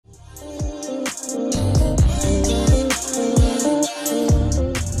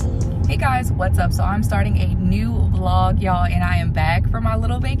what's up? So I'm starting a new vlog, y'all, and I am back from my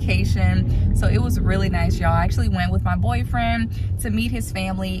little vacation. So it was really nice, y'all. I actually went with my boyfriend to meet his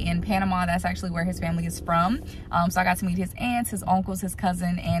family in Panama. That's actually where his family is from. So I got to meet his aunts, his uncles, his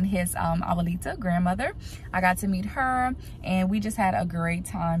cousin, and his abuelita, grandmother. I got to meet her, and we just had a great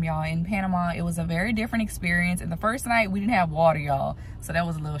time, y'all. In Panama, it was a very different experience. And the first night, we didn't have water, y'all. So that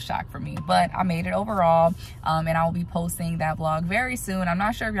was a little shock for me, but I made it overall. And I will be posting that vlog very soon. I'm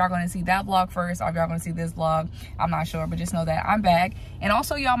not sure if y'all going to see that vlog first or if y'all going to see this vlog. I'm not sure, but just know that I'm back. And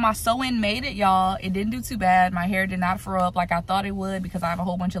also, y'all, my sew-in made it, y'all. It didn't do too bad. My hair did not furrow up like I thought it would because I have a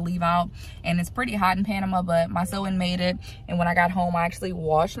whole bunch of leave out and it's pretty hot in Panama, but my sew-in made it. And when I got home, I actually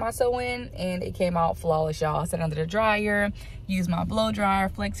washed my sew-in and it came out flawless, y'all. I set it under the dryer, used my blow dryer,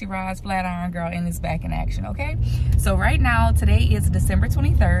 flexi rise, flat iron, girl, and it's back in action, okay? So right now, today is December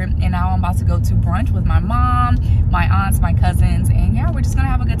 23rd, and now I'm about to go to brunch with my mom, my aunts, my cousins, and yeah, we're just gonna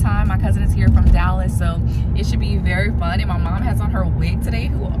have a good time. My cousin is here from Dallas, so it should be very fun. And my mom has on her wig today.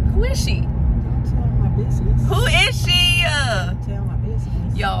 Who is she? Don't tell my business. Who is she? Don't tell my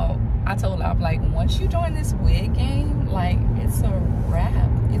business. Yo, I told her, I'm like, once you join this wig game, like, it's a wrap.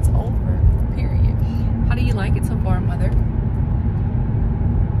 It's over, period. How do you like it so far, mother?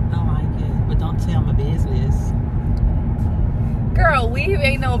 I like it, but don't tell my business. Girl, weave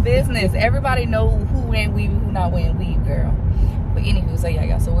ain't no business. Everybody know who wearing weave, who not wearing weave, girl. But anywho, so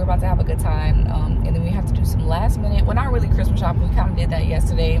yeah, so we're about to have a good time. And then we have to do some last minute, well, not really Christmas shopping. We kind of did that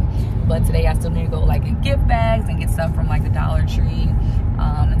yesterday, but today I still need to go like get gift bags and get stuff from like the Dollar Tree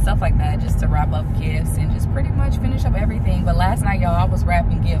and stuff like that, just to wrap up gifts and just pretty much finish up everything. But last night, y'all, I was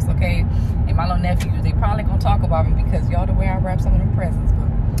wrapping gifts, okay? And my little nephews, they probably gonna talk about me because y'all the way I wrap some of them presents, but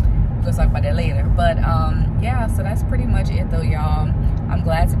we'll talk about that later. But yeah, so that's pretty much it though, y'all. I'm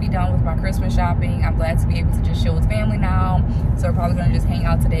glad to be done with my Christmas shopping. I'm glad to be able to just chill with family now. So we're probably gonna just hang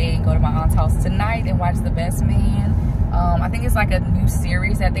out today and go to my aunt's house tonight and watch The Best Man. I think it's like a new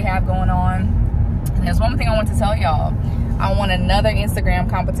series that they have going on. And there's one thing I want to tell y'all. I won another Instagram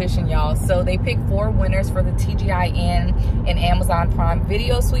competition, y'all. So they picked 4 winners for the TGIN and Amazon Prime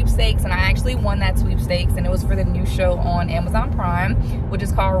video sweepstakes, and I actually won that sweepstakes, and it was for the new show on Amazon Prime, which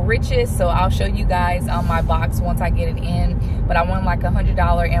is called Riches. So I'll show you guys my box once I get it in. But I won like a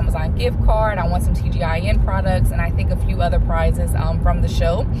 $100 Amazon gift card. I won some TGIN products, and I think a few other prizes from the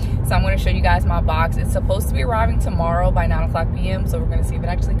show. So I'm going to show you guys my box. It's supposed to be arriving tomorrow by 9:00 p.m. So we're going to see if it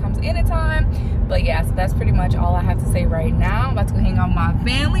actually comes in time. But yeah, so that's pretty much all I have to say right now. I'm about to go hang out with my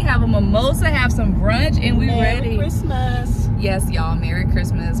family, have a mimosa, have some brunch, and we ready. Merry Christmas. Yes, y'all, Merry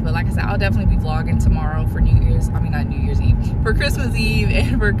Christmas. But like I said, I'll definitely be vlogging tomorrow for New Year's. I mean, not New Year's Eve. For Christmas Eve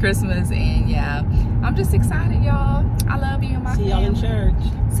and for Christmas. And yeah, I'm just excited, y'all. I love you and my family. See y'all in church.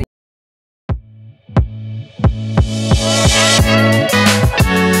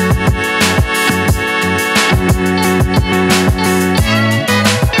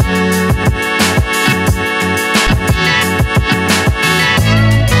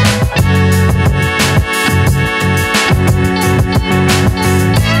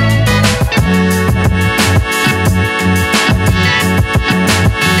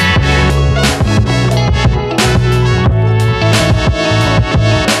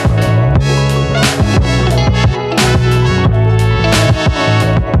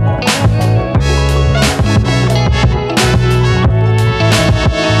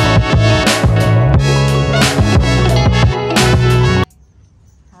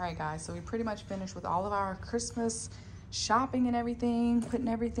 So we pretty much finished with all of our Christmas shopping and everything, putting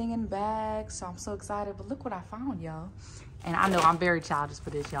everything in bags. So I'm so excited. But look what I found, y'all. And I know I'm very childish for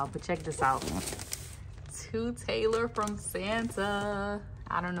this, y'all, but check this out. To Taylor from Santa.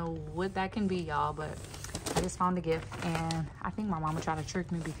 I don't know what that can be, y'all, but I just found a gift. And I think my mama tried to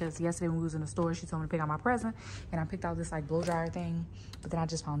trick me because yesterday when we was in the store, she told me to pick out my present. And I picked out this like blow dryer thing. But then I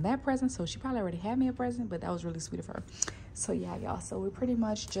just found that present. So she probably already had me a present, but that was really sweet of her. So yeah, y'all, so we're pretty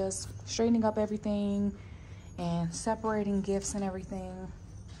much just straightening up everything and separating gifts and everything.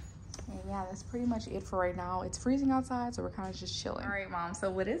 And yeah, that's pretty much it for right now. It's freezing outside, so we're kind of just chilling. All right, Mom, so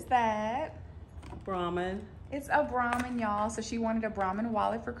what is that? Brahmin. It's a Brahmin, y'all. So she wanted a Brahmin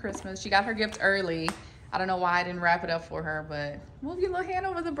wallet for Christmas. She got her gift early. I don't know why I didn't wrap it up for her, but move your little hand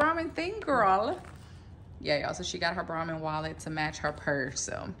over the Brahmin thing, girl. Yeah, y'all, so she got her Brahmin wallet to match her purse.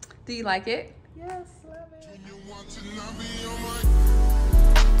 So do you like it? Yes, love it.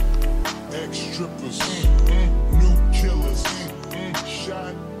 Ex-strippers, new killers,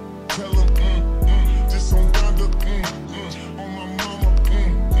 shot, tell them, just on Donda, on my mama,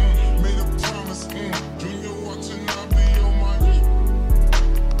 made a promise, Junior Watanabe on my,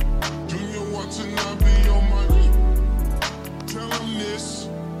 Junior Watanabe on my, tell them this,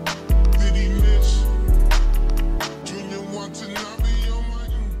 did he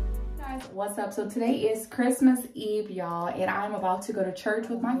up? So today is Christmas Eve, y'all, and I'm about to go to church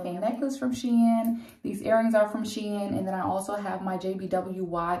with my family. Necklace from Shein. These earrings are from Shein, and then I also have my JBW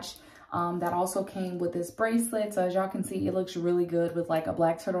watch that also came with this bracelet. So as y'all can see, it looks really good with like a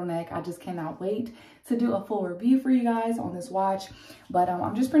black turtleneck. I just cannot wait to do a full review for you guys on this watch. But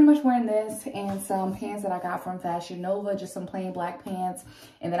I'm just pretty much wearing this and some pants that I got from Fashion Nova, just some plain black pants.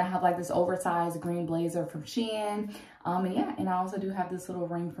 And then I have like this oversized green blazer from Shein. And yeah, and I also do have this little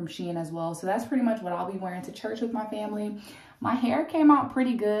ring from Shein as well. So that's pretty much what I'll be wearing to church with my family. My hair came out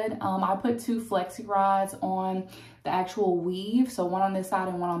pretty good. I put 2 flexi rods on the actual weave. So one on this side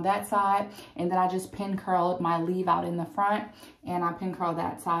and one on that side. And then I just pin curled my leave out in the front. And I pin curled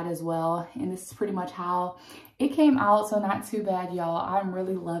that side as well. And this is pretty much how it came out. So not too bad, y'all. I'm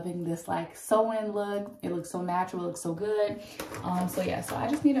really loving this like sew-in look. It looks so natural. It looks so good. So yeah, so I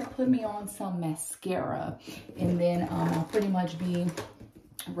just need to put me on some mascara. And then I'll pretty much be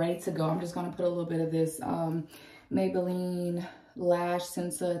ready to go. I'm just going to put a little bit of this Maybelline Lash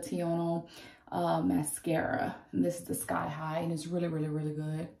Sensational mascara. And this is the Sky High, and it's really, really, really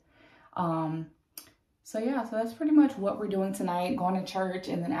good. So yeah, so that's pretty much what we're doing tonight, going to church.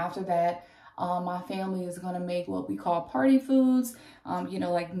 And then after that, my family is going to make what we call party foods, you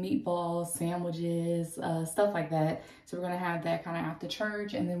know, like meatballs, sandwiches, stuff like that. So we're going to have that kind of after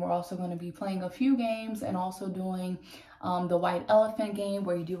church. And then we're also going to be playing a few games and also doing the white elephant game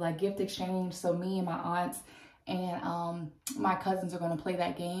where you do like gift exchange. So me and my aunts and my cousins are going to play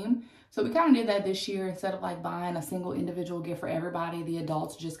that game. So we kind of did that this year. Instead of like buying a single individual gift for everybody, the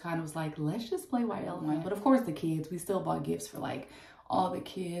adults just kind of was like, let's just play white elephant. But of course the kids, we still bought gifts for like all the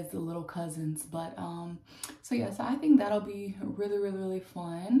kids, the little cousins. But so yeah, so I think that'll be really, really, really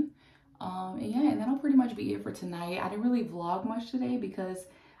fun. And yeah, and that'll pretty much be it for tonight. I didn't really vlog much today because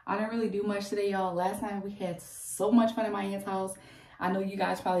I didn't really do much today, y'all. Last night we had so much fun at my aunt's house. I know you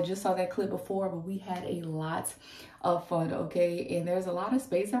guys probably just saw that clip before, but we had a lot of fun, okay? And there's a lot of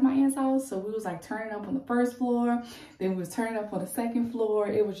space at my aunt's house. So we was like turning up on the first floor. Then we was turning up on the second floor.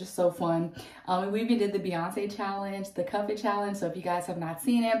 It was just so fun. And we even did the Beyonce challenge, the Cuff It challenge. So if you guys have not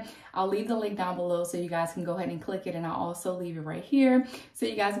seen it, I'll leave the link down below so you guys can go ahead and click it. And I'll also leave it right here so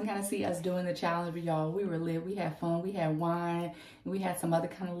you guys can kind of see us doing the challenge. But y'all, we were lit. We had fun. We had wine. And we had some other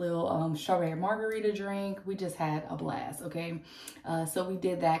kind of little strawberry margarita drink. We just had a blast, okay? So we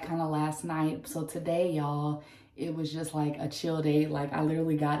did that kind of last night. So today, y'all, it was just like a chill day. Like I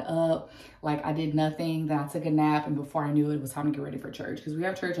literally got up, like I did nothing, then I took a nap, and before I knew it, it was time to get ready for church because we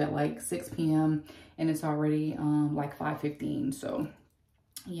have church at like 6 p.m. and it's already like 5:15. So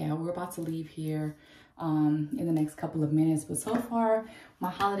yeah, we're about to leave here in the next couple of minutes. But so far, my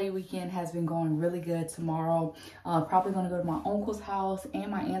holiday weekend has been going really good. Tomorrow, probably gonna go to my uncle's house and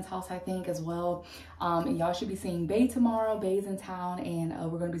my aunt's house, I think, as well. And y'all should be seeing Bay tomorrow. Bay's in town,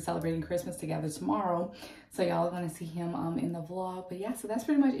 and we're gonna be celebrating Christmas together tomorrow. So y'all are gonna see him in the vlog. But yeah, so that's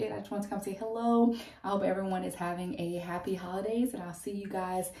pretty much it. I just want to come say hello. I hope everyone is having a happy holidays, and I'll see you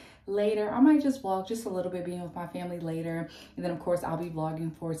guys later. I might just vlog just a little bit being with my family later. And then of course I'll be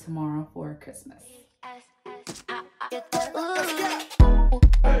vlogging for tomorrow for Christmas.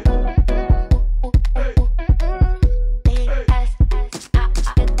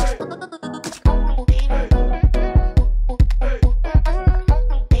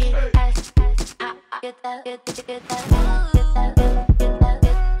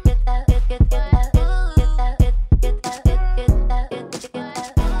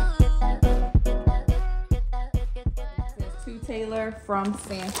 To Taylor from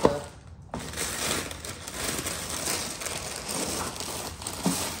Santa.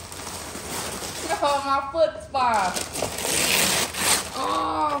 Oh, my foot spot.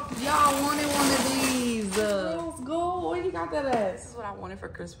 Oh, y'all wanted one of these. Let's go. Where you got that at? This is what I wanted for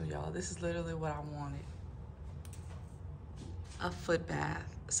Christmas, y'all. This is literally what I wanted. A foot bath.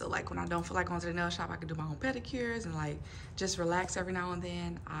 So like when I don't feel like going to the nail shop, I can do my own pedicures and like just relax every now and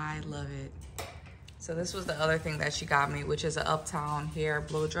then. I love it. So this was the other thing that she got me, which is an Uptown hair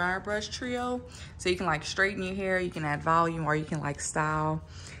blow dryer brush trio. So you can like straighten your hair, you can add volume, or you can like style.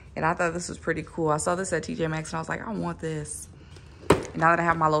 And I thought this was pretty cool. I saw this at TJ Maxx and I was like, I want this. And now that I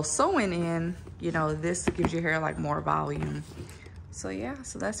have my little sewing in, you know, this gives your hair like more volume. So yeah,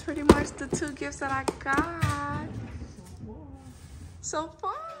 so that's pretty much the 2 gifts that I got. So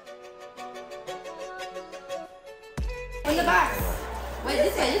fun. In the box. Wait,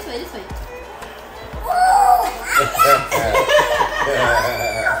 this way, this way, this way.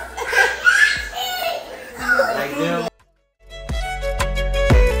 Like them.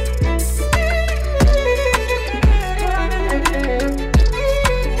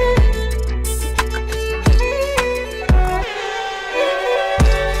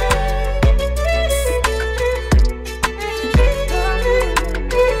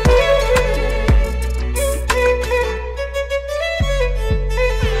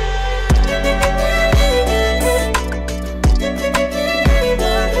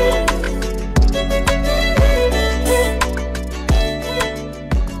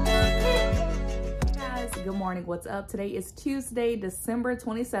 morning. What's up? Today is Tuesday, December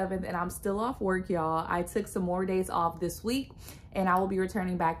 27th, and I'm still off work, y'all. I took some more days off this week, and I will be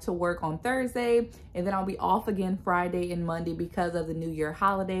returning back to work on Thursday, and then I'll be off again Friday and Monday because of the New Year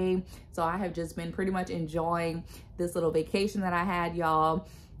holiday. So I have just been pretty much enjoying this little vacation that I had, y'all.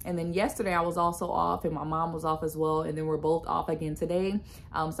 And then yesterday I was also off, and my mom was off as well, and then we're both off again today.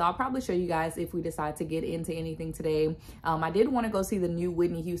 So I'll probably show you guys if we decide to get into anything today. I did want to go see the new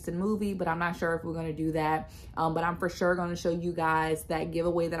Whitney Houston movie, but I'm not sure if we're going to do that. But I'm for sure going to show you guys that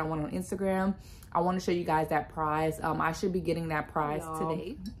giveaway that I won on Instagram. I want to show you guys that prize. I should be getting that prize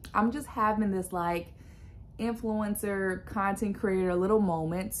today. I'm just having this like influencer content creator little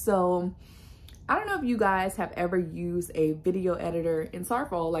moment. So I don't know if you guys have ever used a video editor, and sorry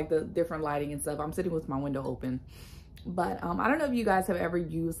for all like the different lighting and stuff. I'm sitting with my window open, but I don't know if you guys have ever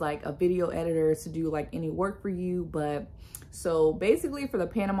used like a video editor to do like any work for you. But so basically for the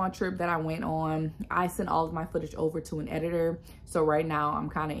Panama trip that I went on, I sent all of my footage over to an editor. So right now I'm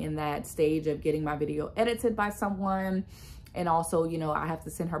kind of in that stage of getting my video edited by someone. And also, you know, I have to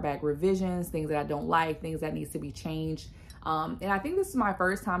send her back revisions, things that I don't like, things that needs to be changed. And I think this is my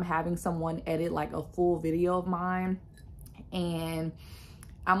first time having someone edit like a full video of mine, and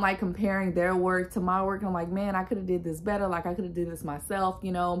I'm like comparing their work to my work. And I'm like, man, I could have did this better. Like I could have did this myself,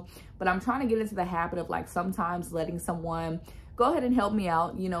 you know, but I'm trying to get into the habit of like sometimes letting someone go ahead and help me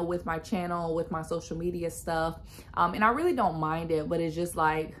out, you know, with my channel, with my social media stuff. And I really don't mind it, but it's just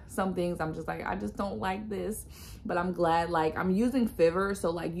like some things I'm just like, I just don't like this. But I'm glad like I'm using Fiverr, so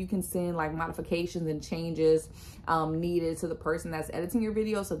like you can send like modifications and changes needed to the person that's editing your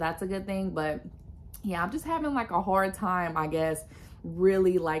video, so that's a good thing. But yeah, I'm just having like a hard time, I guess,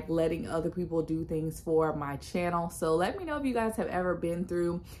 really like letting other people do things for my channel. So let me know if you guys have ever been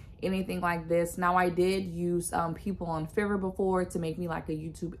through anything like this. Now I did use people on Fiverr before to make me like a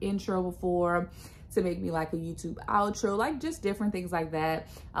YouTube intro before, to make me like a YouTube outro, like just different things like that.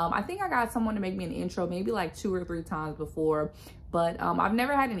 I think I got someone to make me an intro maybe like 2 or 3 times before, but I've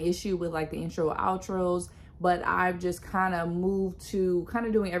never had an issue with like the intro or outros. But I've just kind of moved to kind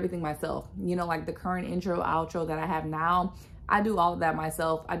of doing everything myself. You know, like the current intro outro that I have now, I do all of that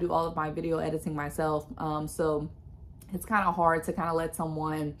myself. I do all of my video editing myself. So it's kind of hard to kind of let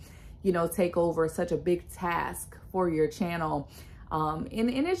someone, you know, take over such a big task for your channel. And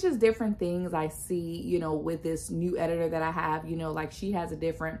it's just different things I see, you know, with this new editor that I have. You know, like she has a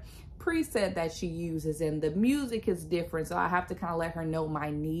different preset that she uses, and the music is different, so I have to kind of let her know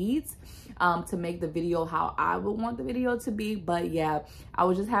my needs to make the video how I would want the video to be. But yeah, I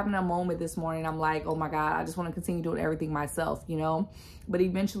was just having a moment this morning. I'm like, oh my god, I just want to continue doing everything myself, you know. But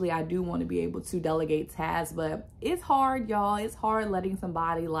eventually I do want to be able to delegate tasks, but it's hard, y'all. It's hard letting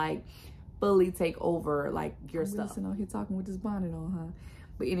somebody like fully take over like your stuff. Really here talking with this bonnet on, huh?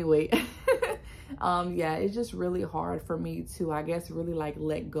 But anyway, yeah, it's just really hard for me to, I guess, really like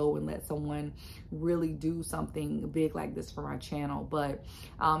let go and let someone really do something big like this for my channel. But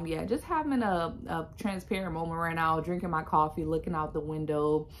yeah, just having a transparent moment right now, drinking my coffee, looking out the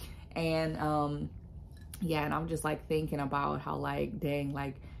window, and yeah, and I'm just like thinking about how like, dang,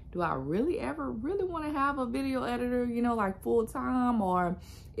 like, do I really ever really want to have a video editor, you know, like full time? Or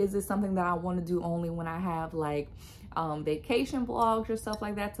is this something that I want to do only when I have like vacation vlogs or stuff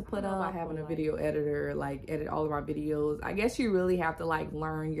like that to put up? By having a video editor like edit all of my videos, I guess you really have to like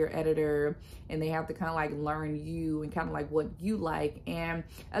learn your editor, and they have to kind of like learn you and kind of like what you like. And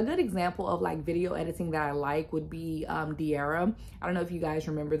a good example of like video editing that I like would be De'Ara. I don't know if you guys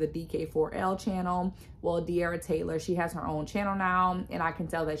remember the DK4L channel. Well, De'Ara Taylor, she has her own channel now, and I can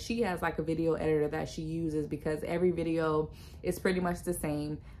tell that she has like a video editor that she uses, because every video is pretty much the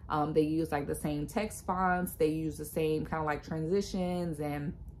same. They use like the same text fonts, they use the same kind of like transitions,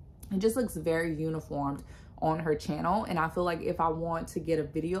 and it just looks very uniformed on her channel. And I feel like if I want to get a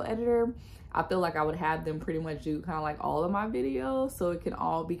video editor, I feel like I would have them pretty much do kind of like all of my videos, so it can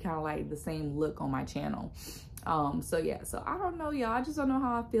all be kind of like the same look on my channel. So yeah, so I don't know, y'all. I just don't know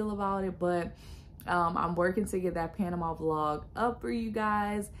how I feel about it, but I'm working to get that Panama vlog up for you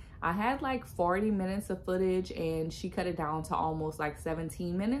guys. I had like 40 minutes of footage, and she cut it down to almost like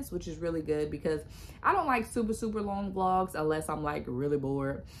 17 minutes, which is really good, because I don't like super long vlogs unless I'm like really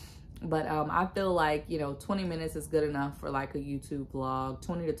bored. But I feel like, you know, 20 minutes is good enough for like a YouTube vlog.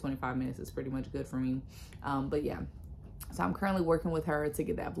 20 to 25 minutes is pretty much good for me. But yeah, so I'm currently working with her to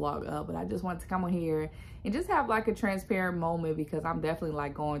get that vlog up, but I just wanted to come on here and just have like a transparent moment, because I'm definitely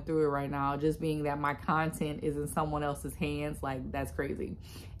like going through it right now, just being that my content is in someone else's hands. Like, that's crazy.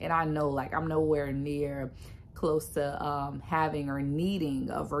 And I know like I'm nowhere near close to having or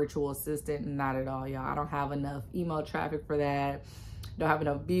needing a virtual assistant. Not at all, y'all. I don't have enough email traffic for that. Don't have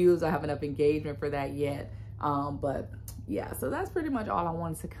enough views. I have enough engagement for that yet. But yeah, so that's pretty much all I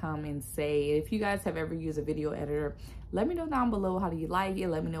wanted to come and say. If you guys have ever used a video editor, let me know down below, how do you like it?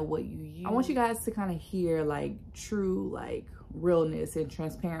 Let me know what you use. I want you guys to kind of hear like true like realness and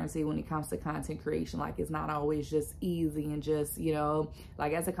transparency when it comes to content creation. Like, it's not always just easy and just, you know,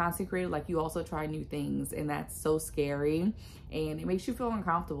 like as a content creator, like you also try new things, and that's so scary, and it makes you feel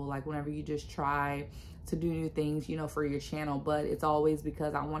uncomfortable like whenever you just try to do new things, you know, for your channel. But it's always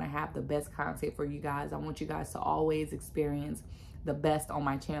because I want to have the best content for you guys. I want you guys to always experience the best on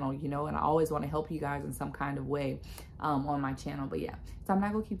my channel, you know, and I always want to help you guys in some kind of way on my channel. But yeah, so I'm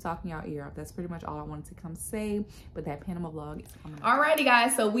not gonna keep talking y'all ear up. That's pretty much all I wanted to come say, but that Panama vlog is coming up. Alrighty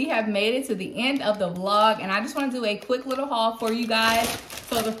guys, so we have made it to the end of the vlog, and I just want to do a quick little haul for you guys.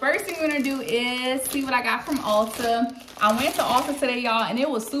 So the first thing we're gonna do is see what I got from Ulta. I went to Ulta today, y'all, and it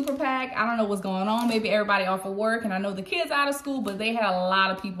was super packed. I don't know what's going on. Maybe everybody off of work, and I know the kids out of school, but they had a lot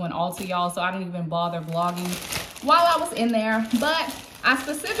of people in Ulta, y'all, so I didn't even bother vlogging while I was in there. But I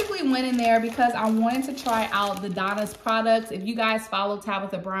specifically went in there because I wanted to try out the Donna's products. If you guys follow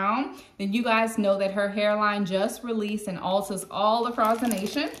Tabitha Brown, then you guys know that her hairline just released in Ulta's all across the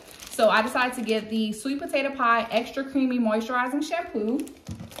nation. So I decided to get the Sweet Potato Pie Extra Creamy Moisturizing Shampoo.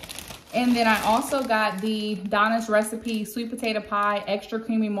 And then I also got the Donna's Recipe Sweet Potato Pie Extra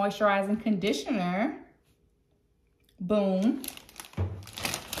Creamy Moisturizing Conditioner. Boom.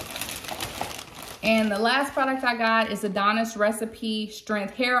 And the last product I got is the Donna's Recipe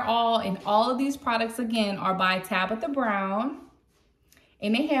Strength Hair Oil. And all of these products, again, are by Tabitha Brown.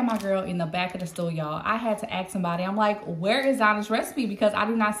 And they had my girl in the back of the store, y'all. I had to ask somebody. I'm like, where is Donna's Recipe? Because I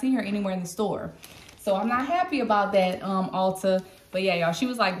do not see her anywhere in the store. So I'm not happy about that, Ulta. But yeah, y'all, she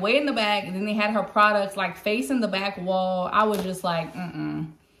was like way in the back. And then they had her products like facing the back wall. I was just like,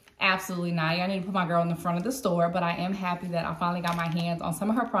 absolutely not. I need to put my girl in the front of the store. But I am happy that I finally got my hands on some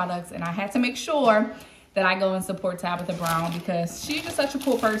of her products. And I had to make sure that I go and support Tabitha Brown because she's just such a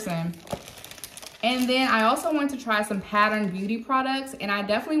cool person. And then I also wanted to try some Pattern Beauty products. And I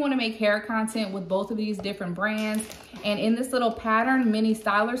definitely want to make hair content with both of these different brands. And in this little Pattern Mini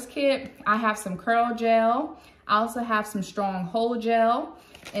Stylers Kit, I have some curl gel. I also have some strong hold gel.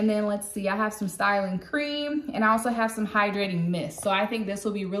 And then let's see, I have some styling cream, and I also have some hydrating mist. So I think this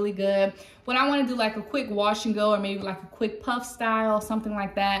will be really good when I want to do like a quick wash and go, or maybe like a quick puff style, something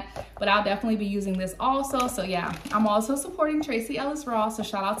like that. But I'll definitely be using this also. So yeah, I'm also supporting Tracy Ellis Ross, so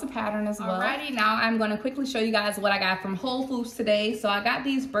shout out to Pattern as well. Alrighty, now I'm going to quickly show you guys what I got from Whole Foods today. So I got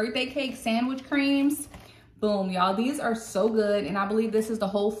these birthday cake sandwich creams. Boom, y'all, these are so good, and I believe this is the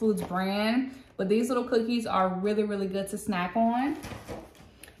Whole Foods brand. But these little cookies are really, really good to snack on.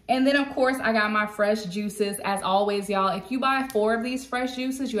 And then, of course, I got my fresh juices. As always, y'all, if you buy 4 of these fresh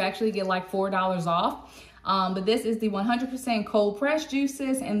juices, you actually get like $4 off. But this is the 100% cold pressed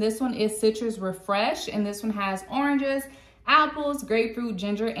juices. And this one is Citrus Refresh. And this one has oranges, apples, grapefruit,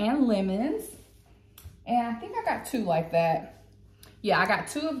 ginger, and lemons. And I think I got 2 like that. Yeah, I got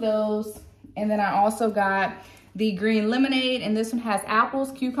 2 of those. And then I also got the green lemonade. And this one has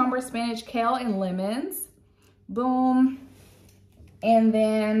apples, cucumber, spinach, kale, and lemons. Boom. And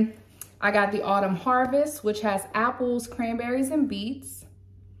then I got the Autumn Harvest, which has apples, cranberries, and beets.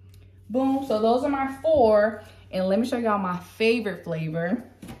 Boom. So those are my 4. And let me show y'all my favorite flavor.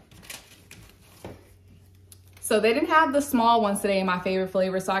 So they didn't have the small ones today in my favorite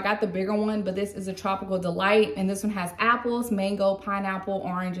flavor. So I got the bigger one, but this is a Tropical Delight. And this one has apples, mango, pineapple,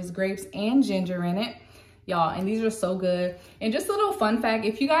 oranges, grapes, and ginger in it. Y'all, and these are so good. And just a little fun fact,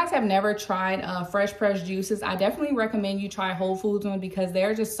 if you guys have never tried fresh pressed juices, I definitely recommend you try Whole Foods one because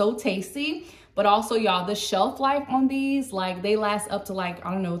they're just so tasty. But also, y'all, the shelf life on these, like, they last up to like,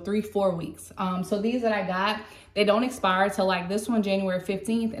 I don't know, 3-4 weeks. So these that I got, they don't expire till like this one January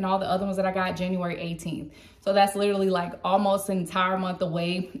 15th, and all the other ones that I got January 18th. So that's literally like almost an entire month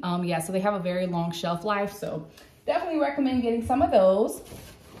away. Yeah, so they have a very long shelf life. So definitely recommend getting some of those.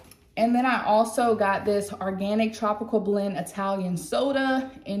 And then I also got this organic tropical blend Italian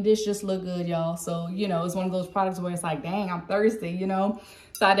soda, and this just looked good, y'all. So, you know, it's one of those products where it's like, dang, I'm thirsty, you know?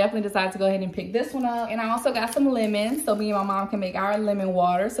 So I definitely decided to go ahead and pick this one up. And I also got some lemons, so me and my mom can make our lemon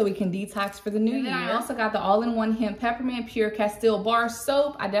water so we can detox for the new year. I also got the all-in-one hemp peppermint pure Castile bar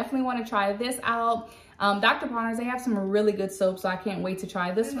soap. I definitely want to try this out. Dr. Bronner's, they have some really good soap, so I can't wait to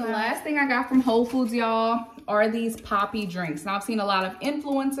try this one. The last thing I got from Whole Foods, y'all, are these poppy drinks. Now, I've seen a lot of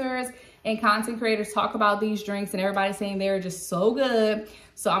influencers and content creators talk about these drinks, and everybody's saying they're just so good.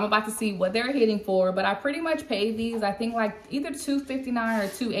 So I'm about to see what they're hitting for, but I pretty much paid these, I think like either $2.59 or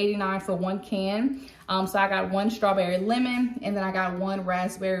 $2.89 for 1 can. So I got 1 strawberry lemon, and then I got 1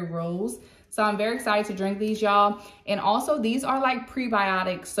 raspberry rose. So I'm very excited to drink these, y'all. And also these are like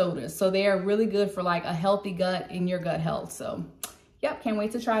prebiotic sodas. So they are really good for like a healthy gut and your gut health. So yep, can't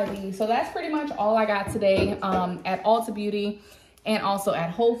wait to try these. So that's pretty much all I got today at Ulta Beauty and also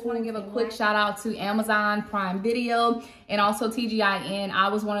at Whole Foods. I want to give a quick shout out to Amazon Prime Video and also TGIN. I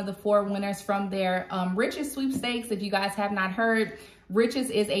was one of the 4 winners from their Riches sweepstakes. If you guys have not heard, Riches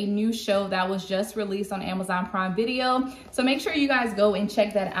is a new show that was just released on Amazon Prime Video. So make sure you guys go and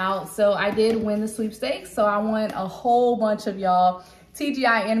check that out. So I did win the sweepstakes. So I won a whole bunch of y'all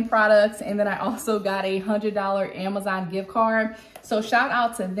TGIN products, and then I also got a $100 Amazon gift card. So shout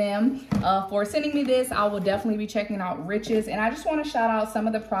out to them for sending me this. I will definitely be checking out Riches. And I just want to shout out some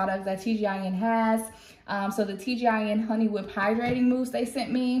of the products that TGIN has. So the TGIN Honey Whip Hydrating Mousse they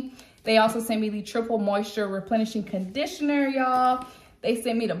sent me. They also sent me the Triple Moisture Replenishing Conditioner, y'all. They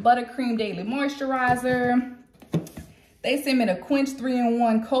sent me the Buttercream Daily Moisturizer. They sent me the Quench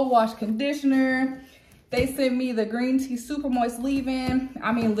 3-in-1 Co-Wash Conditioner. They sent me the Green Tea Super Moist Leave-In.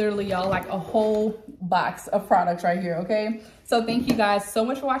 I mean, literally, y'all, like a whole box of products right here, okay? So thank you guys so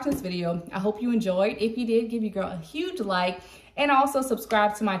much for watching this video. I hope you enjoyed. If you did, give your girl a huge like and also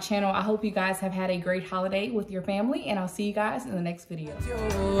subscribe to my channel. I hope you guys have had a great holiday with your family, and I'll see you guys in the next video.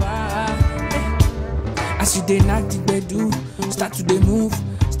 As you dey knock the bed, do start to dey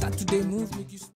move, make you